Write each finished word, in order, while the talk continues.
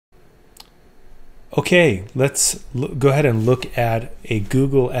Okay, let's go ahead and look at a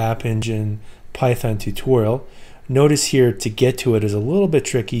Google App Engine Python tutorial. Notice here to get to it is a little bit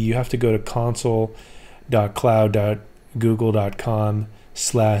tricky. You have to go to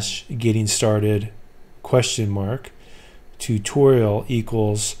console.cloud.google.com/getting started tutorial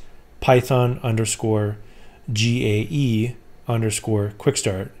equals Python_GAE_quick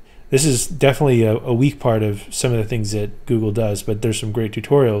start. This is definitely a weak part of some of the things that Google does, but there's some great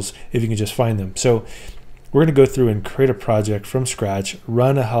tutorials if you can just find them. So we're going to go through and create a project from scratch,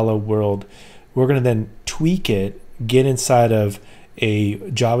 run a hello world. We're going to then tweak it, get inside of a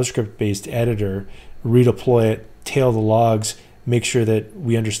JavaScript-based editor, redeploy it, tail the logs, make sure that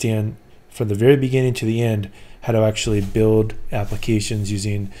we understand from the very beginning to the end how to actually build applications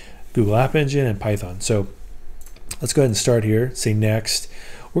using Google App Engine and Python. So let's go ahead and start here, say next.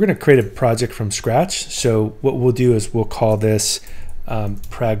 We're going to create a project from scratch. So what we'll do is we'll call this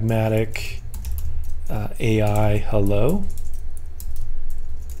Pragmatic AI Hello.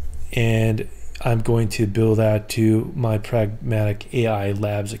 And I'm going to build that to my Pragmatic AI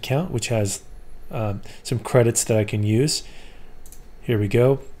Labs account, which has some credits that I can use. Here we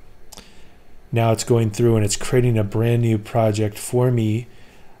go. Now it's going through and it's creating a brand new project for me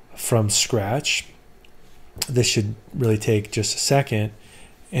from scratch. This should really take just a second.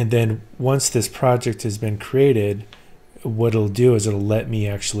 And then once this project has been created, what it'll do is it'll let me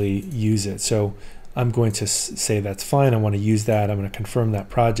actually use it. So I'm going to say that's fine. I want to use that. I'm going to confirm that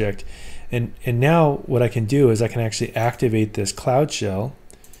project. And now what I can do is I can actually activate this Cloud Shell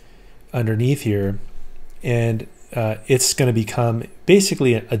underneath here, and it's going to become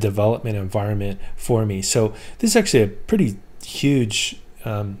basically a development environment for me. So this is actually a pretty huge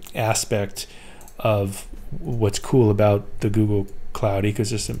aspect of what's cool about the Google Cloud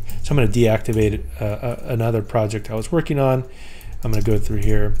ecosystem. So I'm going to deactivate another project I was working on. I'm going to go through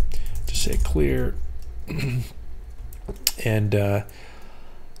here, just say clear, and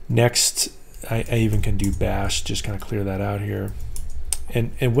next I even can do bash, just kind of clear that out here.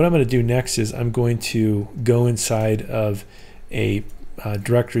 And what I'm going to do next is I'm going to go inside of a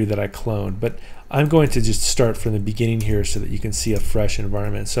directory that I cloned, but I'm going to just start from the beginning here so that you can see a fresh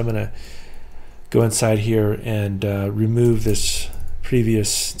environment. So I'm going to go inside here and remove this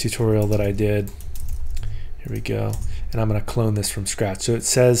previous tutorial that I did. Here we go. And I'm going to clone this from scratch. So it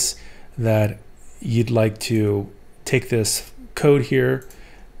says that you'd like to take this code here,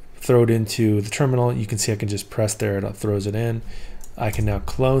 throw it into the terminal. You can see I can just press there and it throws it in. I can now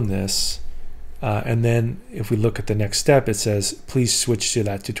clone this. And then if we look at the next step, it says, please switch to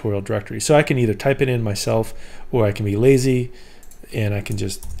that tutorial directory. So I can either type it in myself or I can be lazy and I can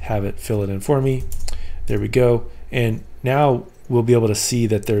just have it fill it in for me. There we go. And now we'll be able to see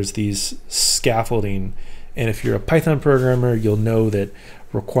that there's these scaffolding. And if you're a Python programmer, you'll know that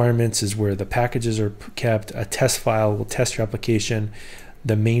requirements is where the packages are kept. A test file will test your application.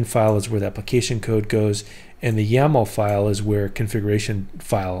 The main file is where the application code goes. And the YAML file is where configuration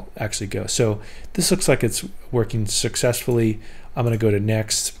file actually goes. So this looks like it's working successfully. I'm going to go to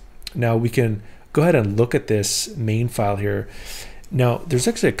next. Now we can go ahead and look at this main file here. Now, there's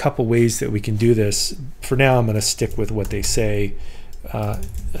actually a couple ways that we can do this. For now, I'm going to stick with what they say,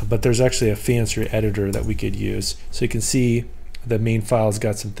 but there's actually a fancier editor that we could use. So you can see the main file's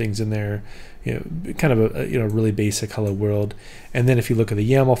got some things in there, kind of a really basic hello world. And then if you look at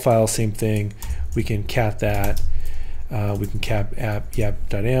the YAML file, same thing. We can cat that. We can cat app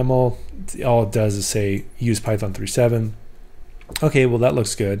yap.yaml. All it does is say use Python 3.7. Okay, well that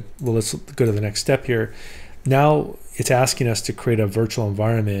looks good. Well, let's go to the next step here. Now it's asking us to create a virtual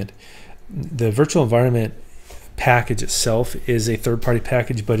environment. The virtual environment package itself is a third-party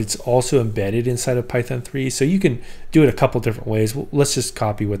package, but it's also embedded inside of Python 3. So you can do it a couple different ways. Well, let's just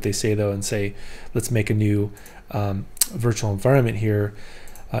copy what they say though and say, let's make a new virtual environment here.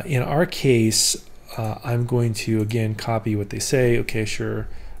 In our case, I'm going to again copy what they say. Okay, sure,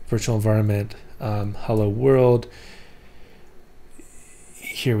 virtual environment, hello world.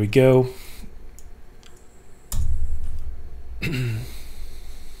 Here we go.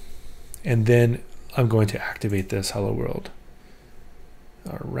 And then I'm going to activate this hello world.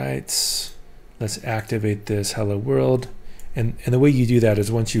 All right, let's activate this hello world. And the way you do that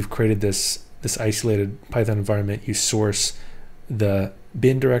is once you've created this isolated Python environment, you source the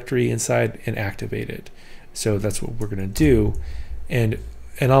bin directory inside and activate it. So that's what we're going to do. And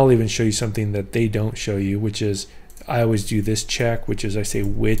I'll even show you something that they don't show you, which is I always do this check, which is I say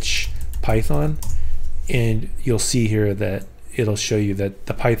which Python, and you'll see here that it'll show you that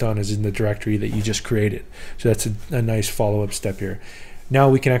the Python is in the directory that you just created. So that's a nice follow-up step here. Now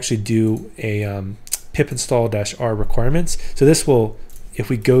we can actually do a pip install -r requirements. So this will if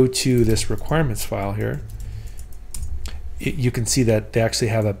we go to this requirements file here, you can see that they actually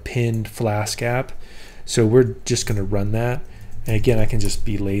have a pinned Flask app. So we're just going to run that. And again, I can just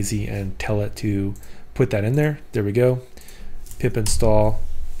be lazy and tell it to put that in there. There we go. Pip install.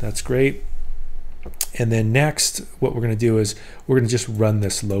 That's great. And then next, what we're going to do is we're going to just run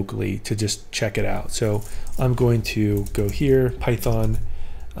this locally to just check it out. So I'm going to go here, Python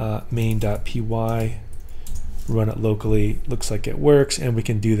main.py, run it locally. Looks like it works, and we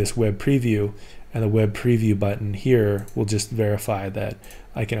can do this web preview. And the web preview button here will just verify that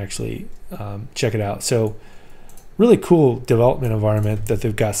I can actually check it out. So really cool development environment that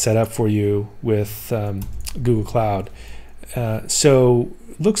they've got set up for you with Google Cloud. So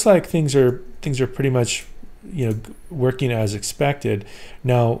looks like things are pretty much, you know, working as expected.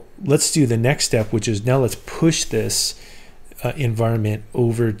 Now let's do the next step, which is now let's push this environment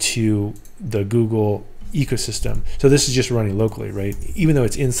over to the Google ecosystem. So this is just running locally, right? Even though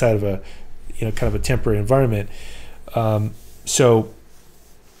it's inside of a, you know, kind of a temporary environment. So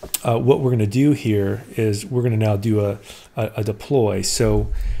what we're going to do here is we're going to now do a deploy.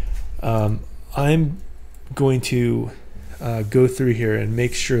 So I'm going to go through here and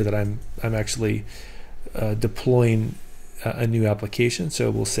make sure that I'm actually deploying a new application.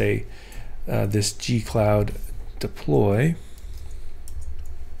 So we'll say this gcloud deploy.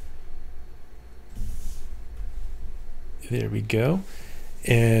 There we go.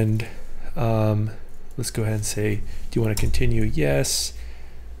 And let's go ahead and say, do you want to continue? Yes.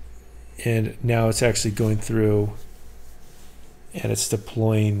 And now it's actually going through and it's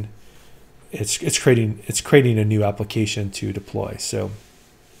deploying. It's creating a new application to deploy. So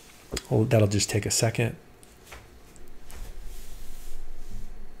that'll just take a second.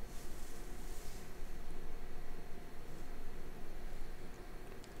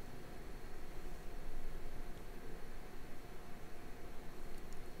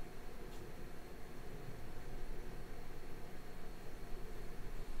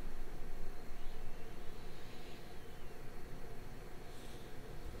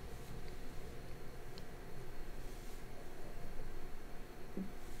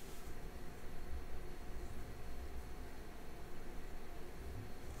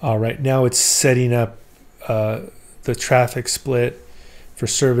 All right, now it's setting up the traffic split for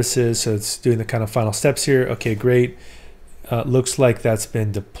services. So it's doing the kind of final steps here. Okay, great. Looks like that's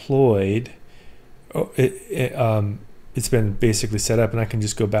been deployed. Oh, it's been basically set up, and I can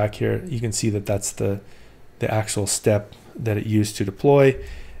just go back here. You can see that that's the actual step that it used to deploy.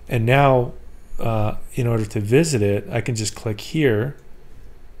 And now, in order to visit it, I can just click here,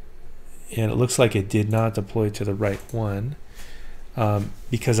 and it looks like it did not deploy to the right one.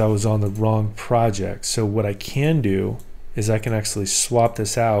 Because I was on the wrong project. So what I can do is I can actually swap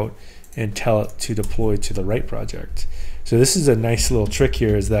this out and tell it to deploy to the right project. So this is a nice little trick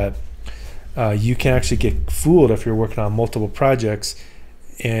here, is that you can actually get fooled if you're working on multiple projects.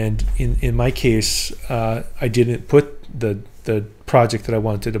 And in my case, I didn't put the project that I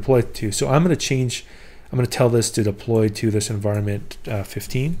wanted to deploy to. So I'm going to tell this to deploy to this environment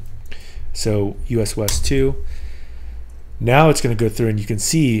 15. So US West 2. Now it's going to go through, and you can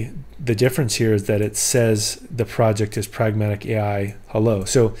see the difference here is that it says the project is Pragmatic AI Hello.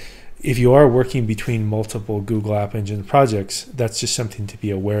 So if you are working between multiple Google App Engine projects, that's just something to be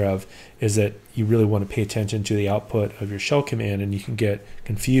aware of, is that you really want to pay attention to the output of your shell command, and you can get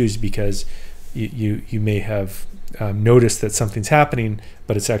confused because you may have noticed that something's happening,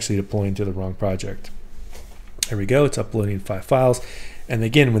 but it's actually deploying to the wrong project. There we go. It's uploading 5 files. And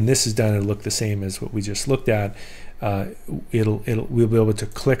again, when this is done, it'll look the same as what we just looked at. We'll be able to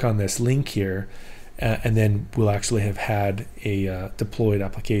click on this link here, and then we'll actually have had a deployed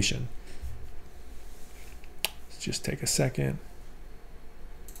application. Let's just take a second.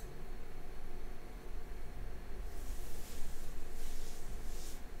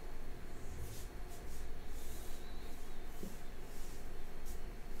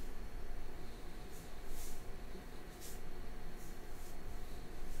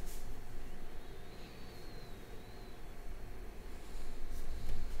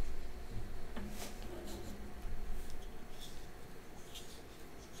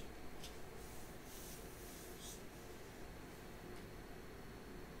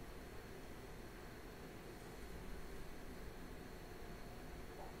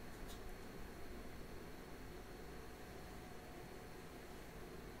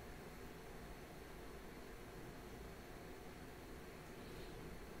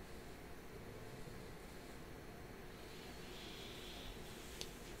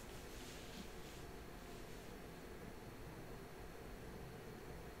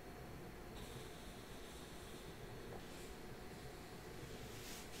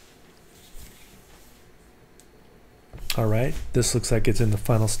 All right, this looks like it's in the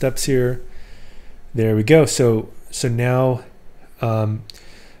final steps here. There we go. So now I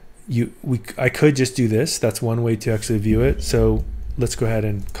could just do this. That's one way to actually view it. So let's go ahead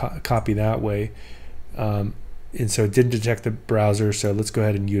and copy that way. And so it didn't detect the browser. So let's go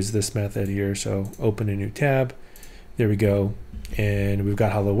ahead and use this method here. So open a new tab. There we go. And we've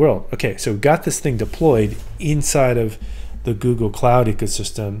got Hello World. Okay, so we've got this thing deployed inside of the Google Cloud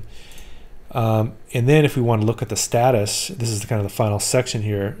ecosystem. And then if we want to look at the status, this is kind of the final section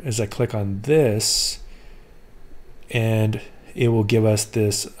here, as I click on this, and it will give us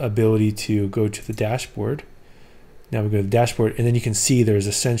this ability to go to the dashboard. Now we go to the dashboard, and then you can see there's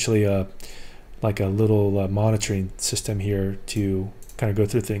essentially like a little monitoring system here to kind of go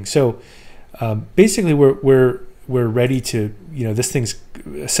through things. So basically we're ready to, this thing's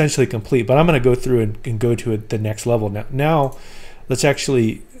essentially complete, but I'm going to go through and go to the next level. Now let's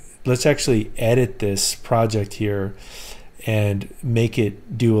actually edit this project here and make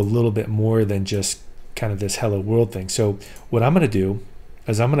it do a little bit more than just kind of this Hello World thing. So what I'm going to do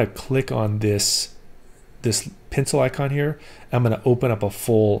is I'm going to click on this pencil icon here. I'm going to open up a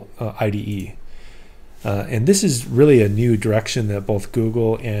full IDE. And this is really a new direction that both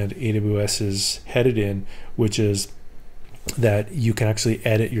Google and AWS is headed in, which is that you can actually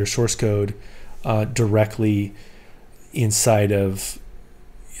edit your source code directly inside of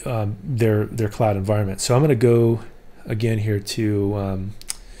their cloud environment. So I'm going to go again here to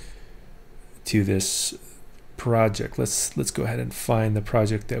this project. Let's go ahead and find the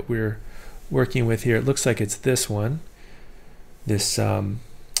project that we're working with here. It looks like it's this one, this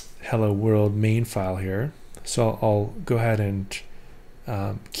Hello World main file here. So I'll go ahead and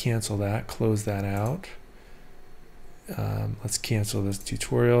cancel that, close that out. Let's cancel this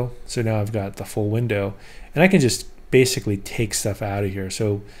tutorial. So now I've got the full window, and I can just basically take stuff out of here.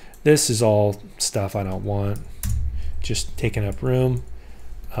 So this is all stuff I don't want, just taking up room.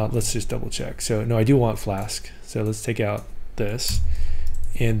 Let's just double check. So no, I do want Flask. So let's take out this,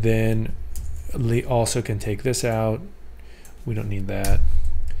 and then also can take this out. We don't need that.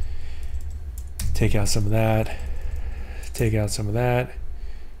 Take out some of that, take out some of that,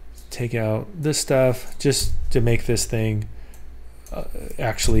 take out this stuff, just to make this thing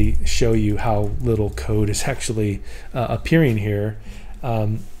actually show you how little code is actually appearing here.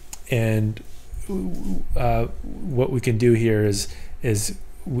 And what we can do here is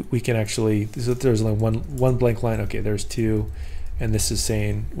we can actually, there's only one blank line. Okay, there's two, and this is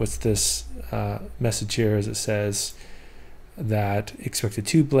saying, what's this message here? As it says that expected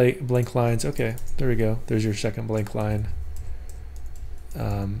two blank lines. Okay, there we go. There's your second blank line.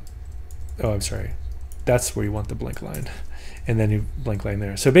 Oh, I'm sorry. That's where you want the blank line, and then you blank line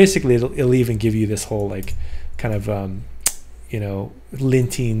there. So basically, it'll even give you this whole like kind of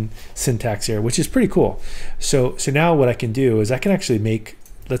linting syntax here, which is pretty cool. So now what I can do is I can actually make,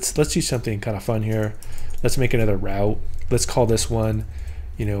 let's do something kind of fun here. Let's make another route. Let's call this one,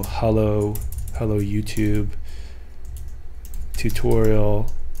 hello YouTube tutorial,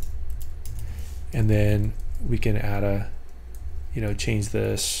 and then we can add a, change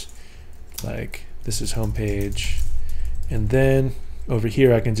this, like this is homepage, and then over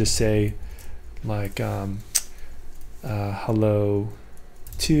here I can just say like hello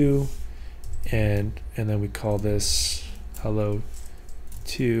to, and then we call this hello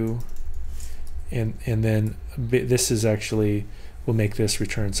to, and then this is actually, we'll make this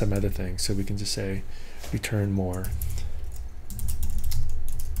return some other thing, so we can just say return more.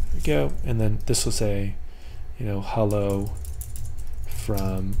 There we go, and then this will say hello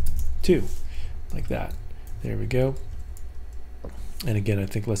from to, like that. There we go. And again, I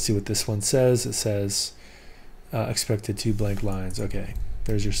think, let's see what this one says. It says expected two blank lines. Okay,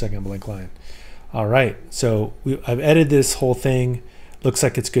 there's your second blank line. All right, so I've edited this whole thing. Looks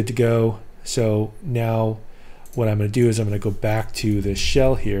like it's good to go. So now what I'm going to do is I'm going to go back to the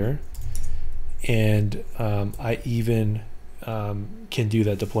shell here, and I even can do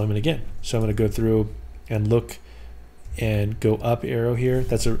that deployment again. So I'm going to go through and look and go up arrow here.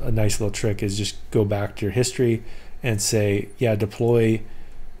 That's a nice little trick, is just go back to your history and say, yeah, deploy,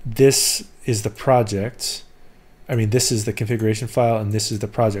 this is the project. I mean, this is the configuration file and this is the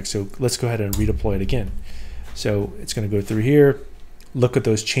project. So let's go ahead and redeploy it again. So it's going to go through here, look at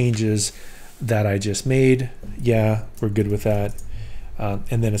those changes that I just made. Yeah, we're good with that.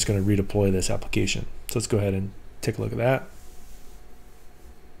 And then it's going to redeploy this application. So let's go ahead and take a look at that.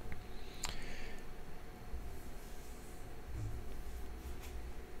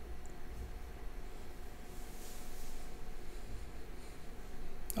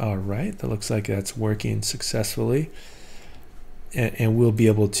 All right, that looks like that's working successfully. And we'll be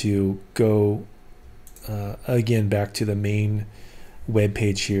able to go again back to the main web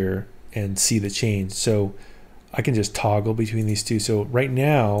page here and see the change. So I can just toggle between these two. So right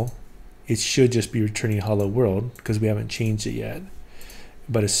now it should just be returning hello world because we haven't changed it yet.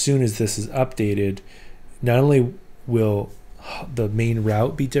 But as soon as this is updated, not only will the main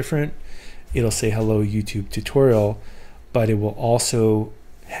route be different, it'll say hello YouTube tutorial, but it will also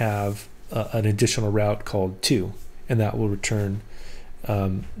have an additional route called to, and that will return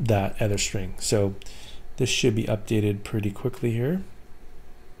that other string. So this should be updated pretty quickly here.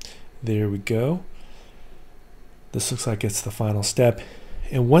 There we go. This looks like it's the final step.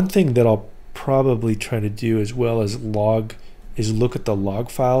 And one thing that I'll probably try to do as well as look at the log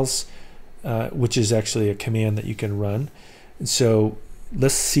files, which is actually a command that you can run. And so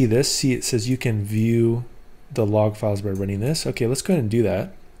let's see this. See, it says you can view the log files by running this. Okay, let's go ahead and do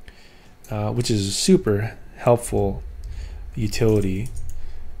that, which is a super helpful utility.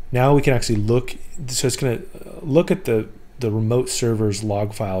 Now we can actually look. So it's going to look at the remote server's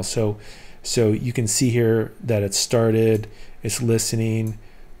log files. So you can see here that it's started, it's listening,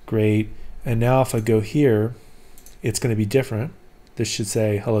 great. And now if I go here, it's going to be different. This should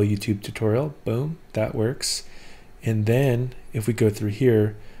say hello YouTube tutorial, boom, that works. And then if we go through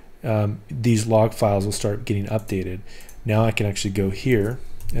here, these log files will start getting updated. Now I can actually go here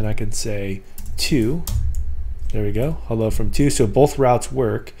and I can say to, there we go, hello from to. So both routes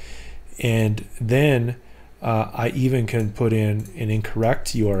work. And then I even can put in an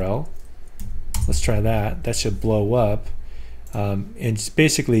incorrect URL. Let's try that. That should blow up. And it's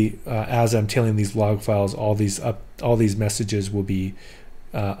basically, as I'm telling these log files, all these messages will be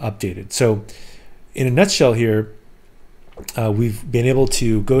updated. So, in a nutshell, here we've been able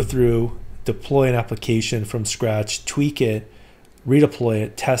to go through, deploy an application from scratch, tweak it, redeploy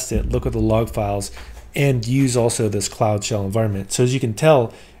it, test it, look at the log files, and use also this Cloud Shell environment. So as you can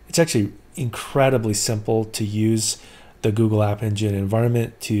tell, it's actually incredibly simple to use the Google App Engine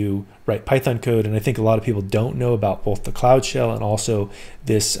environment to write Python code. And I think a lot of people don't know about both the Cloud Shell and also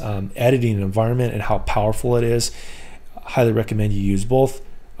this editing environment and how powerful it is. I highly recommend you use both.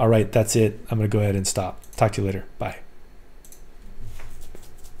 All right, that's it. I'm going to go ahead and stop. Talk to you later. Bye.